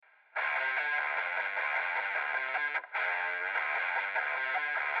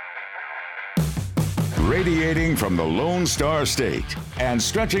Radiating from the Lone Star State and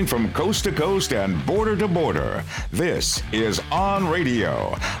stretching from coast to coast and border to border, this is On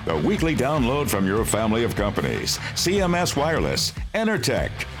Radio, the weekly download from your family of companies: CMS Wireless, Enertech,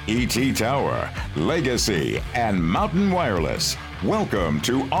 ET Tower, Legacy, and Mountain Wireless. Welcome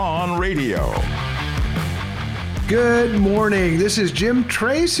to On Radio. Good morning. This is Jim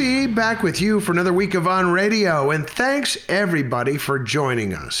Tracy back with you for another week of On Radio, and thanks everybody for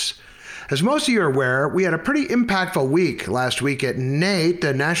joining us. As most of you are aware, we had a pretty impactful week last week at NATE,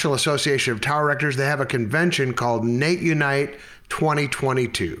 the National Association of Tower Erectors. They have a convention called NATE Unite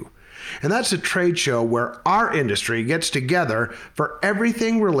 2022. And that's a trade show where our industry gets together for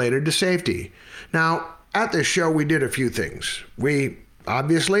everything related to safety. Now, at this show, we did a few things. We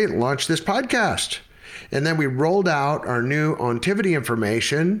obviously launched this podcast, and then we rolled out our new Ontivity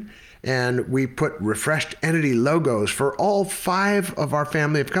information, and we put refreshed entity logos for all 5 of our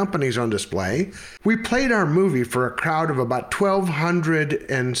family of companies on display. We played our movie for a crowd of about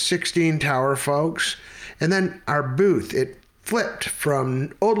 1,216 tower folks. And then our booth, it flipped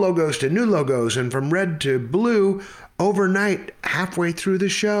from old logos to new logos and from red to blue overnight halfway through the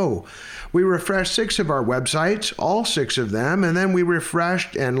show. We refreshed 6 of our websites, all 6 of them, and then we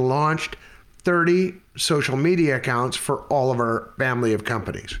refreshed and launched 30 social media accounts for all of our family of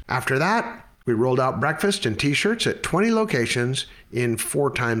companies. After that, we rolled out breakfast and t-shirts at 20 locations in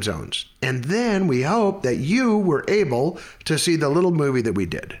 4 time zones. And then we hope that you were able to see the little movie that we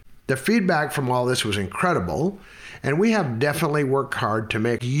did. The feedback from all this was incredible, and we have definitely worked hard to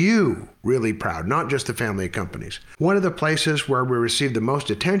make you really proud, not just the family of companies. One of the places where we received the most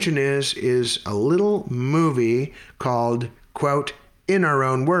attention is a little movie called, quote, In Our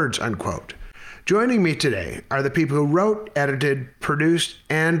Own Words, unquote. Joining me today are the people who wrote, edited, produced,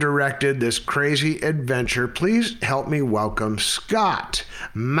 and directed this crazy adventure. Please help me welcome Scott,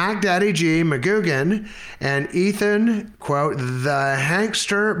 Mac Daddy G. McGugan, and Ethan, quote, the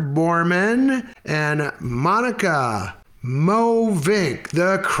Hankster Borman, and Monica Movink,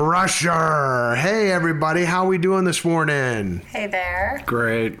 the Crusher. Hey, everybody. How we doing this morning? Hey there.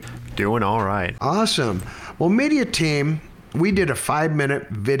 Great. Doing all right. Awesome. Well, media team, we did a 5-minute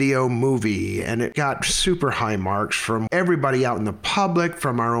video movie, and it got super high marks from everybody out in the public,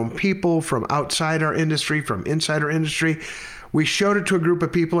 from our own people, from outside our industry, from inside our industry. We showed it to a group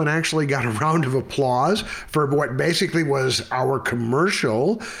of people and actually got a round of applause for what basically was our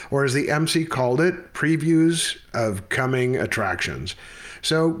commercial, or as the MC called it, previews of coming attractions.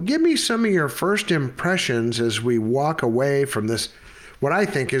 So give me some of your first impressions as we walk away from this, what I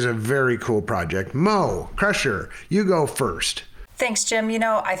think is a very cool project. Mo, Crusher, you go first. Thanks, Jim. You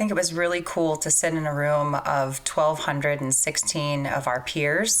know, I think it was really cool to sit in a room of 1,216 of our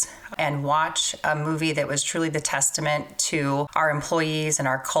peers and watch a movie that was truly the testament to our employees and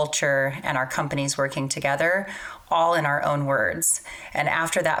our culture and our companies working together, all in our own words. And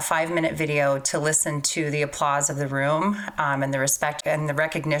after that 5-minute video, to listen to the applause of the room and the respect and the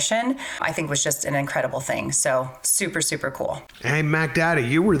recognition, I think was just an incredible thing. So super, super cool. Hey, Mac Daddy,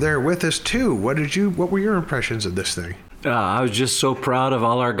 you were there with us too. What were your impressions of this thing? I was just so proud of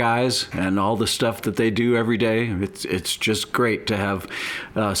all our guys and all the stuff that they do every day. It's just great to have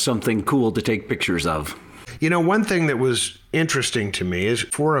something cool to take pictures of. You know, one thing that was interesting to me is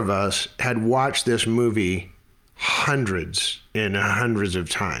 4 of us had watched this movie hundreds and hundreds of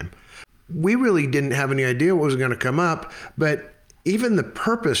times. We really didn't have any idea what was going to come up, but even the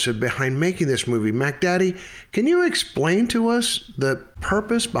purpose behind making this movie. Mac Daddy, can you explain to us the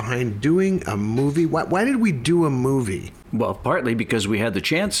purpose behind doing a movie? Why did we do a movie? Well, partly because we had the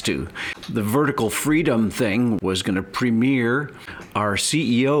chance to. The Vertical Freedom thing was going to premiere. Our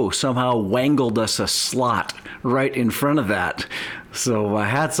CEO somehow wangled us a slot right in front of that. So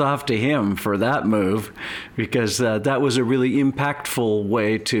hats off to him for that move, because that was a really impactful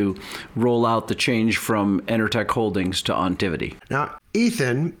way to roll out the change from Enertech Holdings to Ontivity. Now,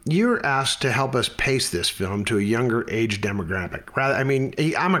 Ethan, you're asked to help us pace this film to a younger age demographic.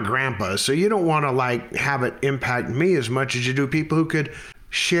 I'm a grandpa, so you don't want to have it impact me as much as you do people who could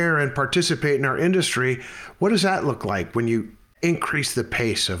share and participate in our industry. What does that look like when you increase the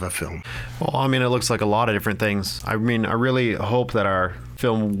pace of a film? Well, it looks like a lot of different things. I really hope that our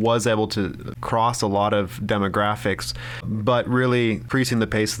film was able to cross a lot of demographics, but really increasing the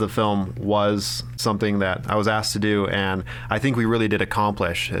pace of the film was something that I was asked to do, and I think we really did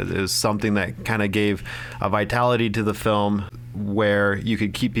accomplish. It is something that kind of gave a vitality to the film, where you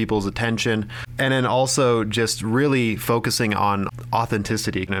could keep people's attention, and then also just really focusing on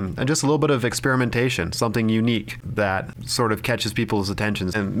authenticity and just a little bit of experimentation, something unique that sort of catches people's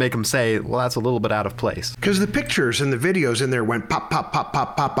attention and make them say, well, that's a little bit out of place. Because the pictures and the videos in there went pop, pop, pop,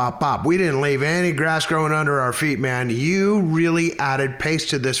 pop, pop, pop, pop. We didn't leave any grass growing under our feet, man. You really added pace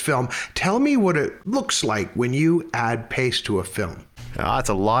to this film. Tell me what it looks like when you add pace to a film. It's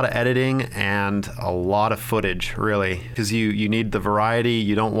a lot of editing and a lot of footage, really, because you need the variety.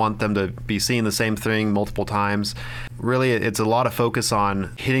 You don't want them to be seeing the same thing multiple times. Really, it's a lot of focus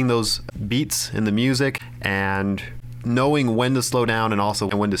on hitting those beats in the music and knowing when to slow down and also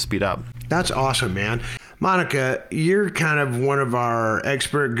when to speed up. That's awesome, man. Monica, you're kind of one of our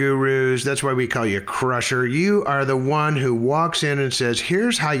expert gurus. That's why we call you Crusher. You are the one who walks in and says,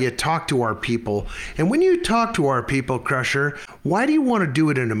 here's how you talk to our people. And when you talk to our people, Crusher, why do you want to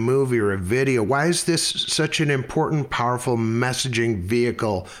do it in a movie or a video? Why is this such an important, powerful messaging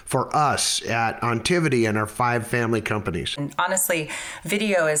vehicle for us at Ontivity and our 5 family companies? And honestly,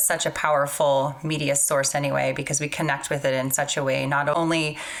 video is such a powerful media source anyway, because we connect with it in such a way, not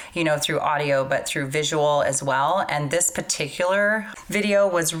only, through audio, but through visual as well. And this particular video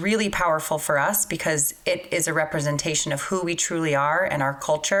was really powerful for us because it is a representation of who we truly are and our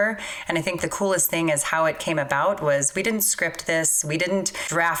culture. And I think the coolest thing is how it came about was we didn't script this, we didn't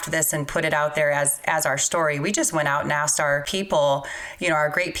draft this and put it out there as our story. We just went out and asked our people, our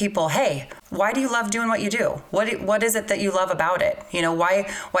great people, hey, why do you love doing what you do? What is it that you love about it? Why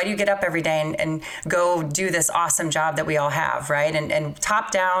do you get up every day and go do this awesome job that we all have, right? And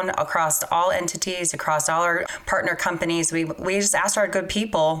top down across all entities, across all our partner companies, we just asked our good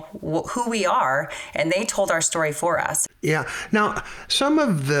people who we are, and they told our story for us. Yeah. Now, some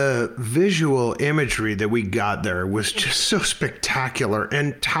of the visual imagery that we got there was just so spectacular,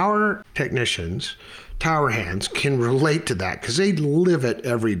 and tower technicians, tower hands can relate to that because they live it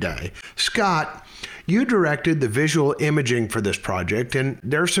every day. Scott, you directed the visual imaging for this project, and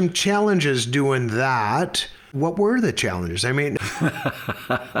there are some challenges doing that. What were the challenges? I mean...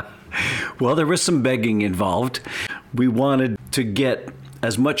 Well, there was some begging involved. We wanted to get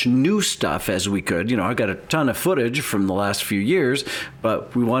as much new stuff as we could. I got a ton of footage from the last few years,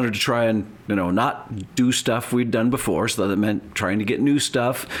 but we wanted to try and, not do stuff we'd done before. So that meant trying to get new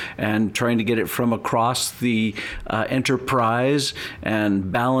stuff and trying to get it from across the enterprise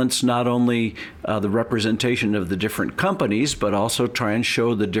and balance not only the representation of the different companies, but also try and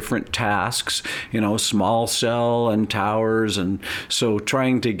show the different tasks, small cell and towers. And so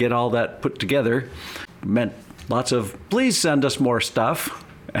trying to get all that put together meant lots of, please send us more stuff.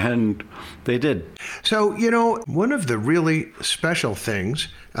 And they did. So, one of the really special things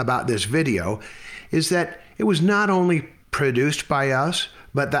about this video is that it was not only produced by us,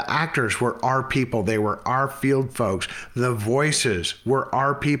 but the actors were our people. They were our field folks. The voices were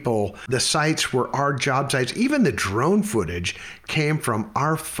our people. The sites were our job sites. Even the drone footage came from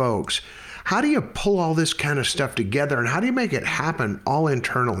our folks. How do you pull all this kind of stuff together, and how do you make it happen all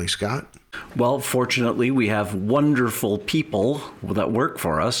internally, Scott? Well, fortunately, we have wonderful people that work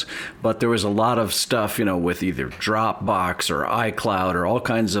for us, but there was a lot of stuff, with either Dropbox or iCloud or all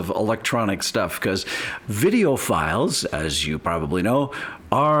kinds of electronic stuff, because video files, as you probably know,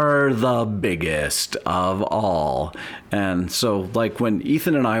 are the biggest of all. And so, like when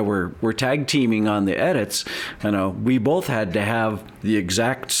Ethan and I were tag teaming on the edits, we both had to have the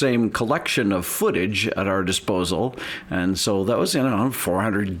exact same collection of footage at our disposal. And so that was,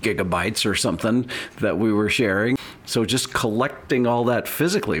 400 gigabytes or something that we were sharing. So just collecting all that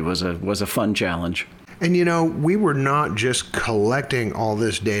physically was a fun challenge. And we were not just collecting all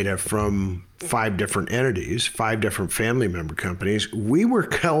this data from 5 different entities, 5 different family member companies. We were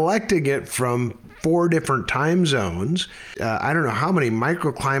collecting it from 4 different time zones. I don't know how many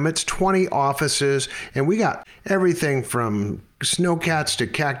microclimates, 20 offices, and we got everything from snowcats to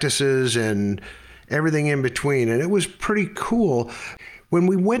cactuses and everything in between. And it was pretty cool. When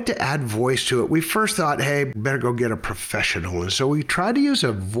we went to add voice to it, we first thought, hey, better go get a professional. And so we tried to use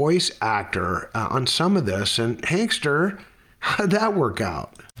a voice actor on some of this. And Hankster, how'd that work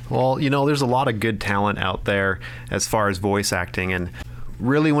out? Well, there's a lot of good talent out there as far as voice acting. And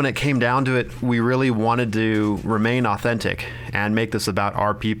really, when it came down to it, we really wanted to remain authentic and make this about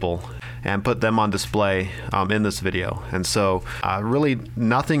our people and put them on display in this video. And so really,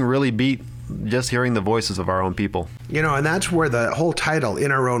 nothing really beat just hearing the voices of our own people. And that's where the whole title,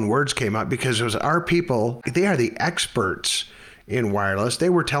 In Our Own Words, came up, because it was our people. They are the experts in wireless. They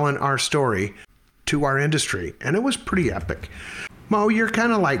were telling our story to our industry, and it was pretty epic. Mo, you're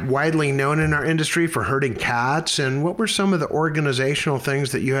kind of like widely known in our industry for herding cats. And what were some of the organizational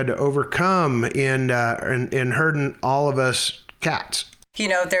things that you had to overcome in herding all of us cats?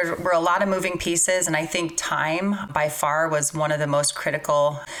 There were a lot of moving pieces, and I think time by far was one of the most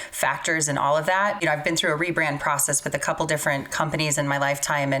critical factors in all of that. I've been through a rebrand process with a couple different companies in my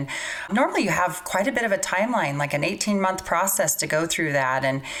lifetime, and normally you have quite a bit of a timeline, like an 18-month process to go through that.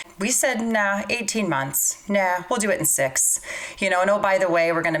 And we said, nah, 18 months. Nah, we'll do it in 6. And oh, by the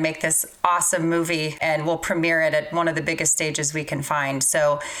way, we're going to make this awesome movie, and we'll premiere it at one of the biggest stages we can find.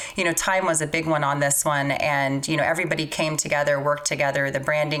 So, time was a big one on this one, and, everybody came together, worked together, the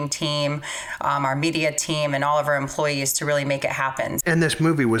branding team, our media team, and all of our employees to really make it happen. And this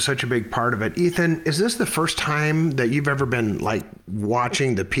movie was such a big part of it. Ethan, is this the first time that you've ever been like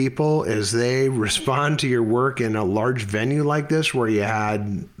watching the people as they respond to your work in a large venue like this where you had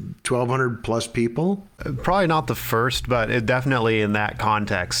 1,200 plus people? Probably not the first, but it definitely in that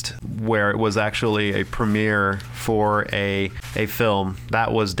context where it was actually a premiere for a film.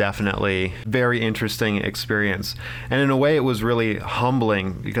 That was definitely a very interesting experience. And in a way, it was really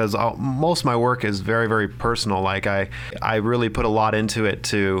humbling because most of my work is very, very personal. Like I really put a lot into it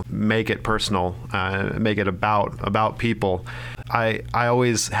to make it personal, make it about people. I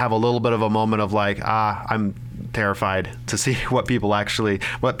always have a little bit of a moment of like, I'm terrified to see what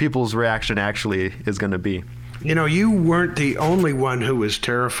people's reaction actually is going to be. You weren't the only one who was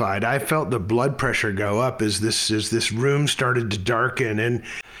terrified. I felt the blood pressure go up as this room started to darken, and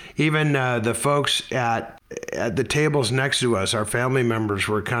even the folks at the tables next to us, our family members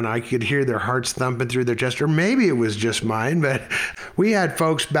were I could hear their hearts thumping through their chest, or maybe it was just mine, but we had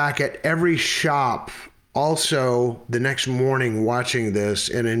folks back at every shop also the next morning watching this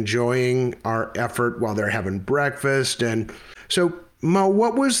and enjoying our effort while they're having breakfast. And so, Mo,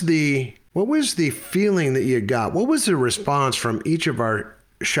 what was the feeling that you got? What was the response from each of our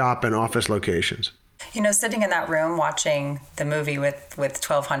shop and office locations? Sitting in that room watching the movie with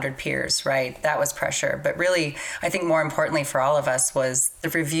 1,200 peers, right? That was pressure. But really, I think more importantly for all of us was the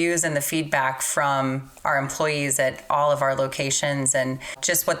reviews and the feedback from our employees at all of our locations and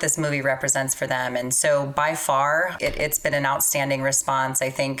just what this movie represents for them. And so by far, it's been an outstanding response. I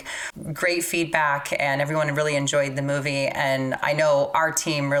think great feedback, and everyone really enjoyed the movie. And I know our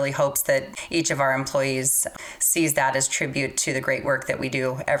team really hopes that each of our employees sees that as tribute to the great work that we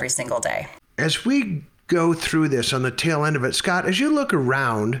do every single day. As we go through this on the tail end of it, Scott, as you look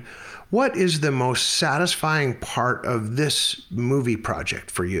around, what is the most satisfying part of this movie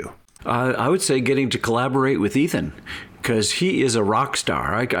project for you? I would say getting to collaborate with Ethan, because he is a rock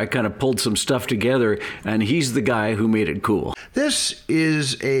star. I kind of pulled some stuff together, and he's the guy who made it cool. This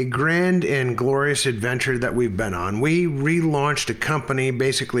is a grand and glorious adventure that we've been on. We relaunched a company,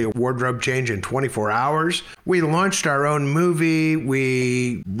 basically a wardrobe change in 24 hours. We launched our own movie.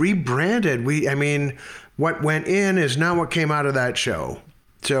 We rebranded. What went in is not what came out of that show.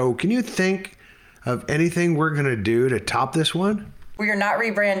 So can you think of anything we're going to do to top this one? We are not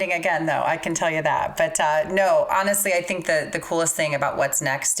rebranding again, though, I can tell you that. But no, honestly, I think the coolest thing about what's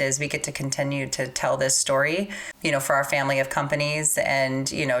next is we get to continue to tell this story, for our family of companies and,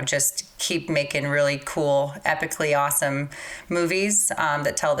 just keep making really cool, epically awesome movies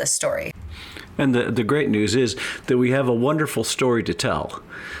that tell this story. And the great news is that we have a wonderful story to tell.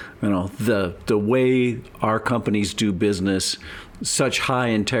 The way our companies do business, such high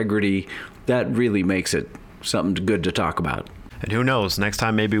integrity, that really makes it something good to talk about. And who knows, next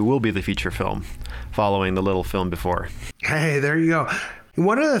time maybe we'll be the feature film, following the little film before. Hey, there you go.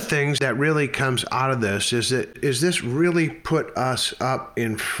 One of the things that really comes out of this is this really put us up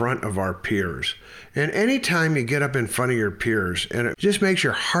in front of our peers. And anytime you get up in front of your peers, and it just makes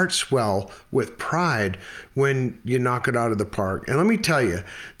your heart swell with pride when you knock it out of the park. And let me tell you,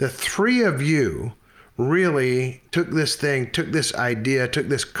 the three of you really took this idea, took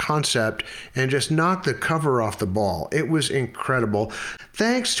this concept, and just knocked the cover off the ball. It was incredible.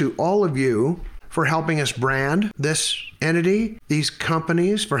 Thanks to all of you for helping us brand this entity, these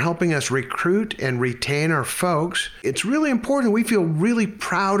companies, for helping us recruit and retain our folks. It's really important. We feel really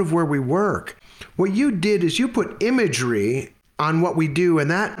proud of where we work. What you did is you put imagery on what we do, and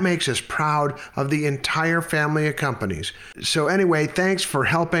that makes us proud of the entire family of companies. So anyway, thanks for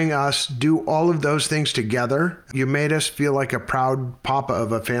helping us do all of those things together. You made us feel like a proud papa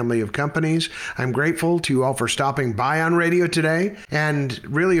of a family of companies. I'm grateful to you all for stopping by on radio today, and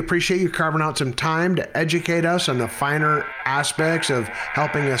really appreciate you carving out some time to educate us on the finer aspects of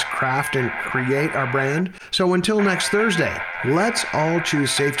helping us craft and create our brand. So until next Thursday, let's all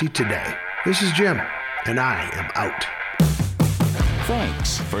choose safety today. This is Jim, and I am out.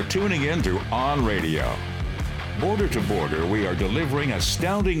 Thanks for tuning in to On Radio. Border to border, we are delivering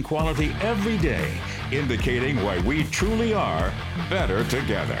astounding quality every day, indicating why we truly are better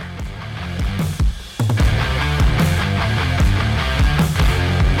together.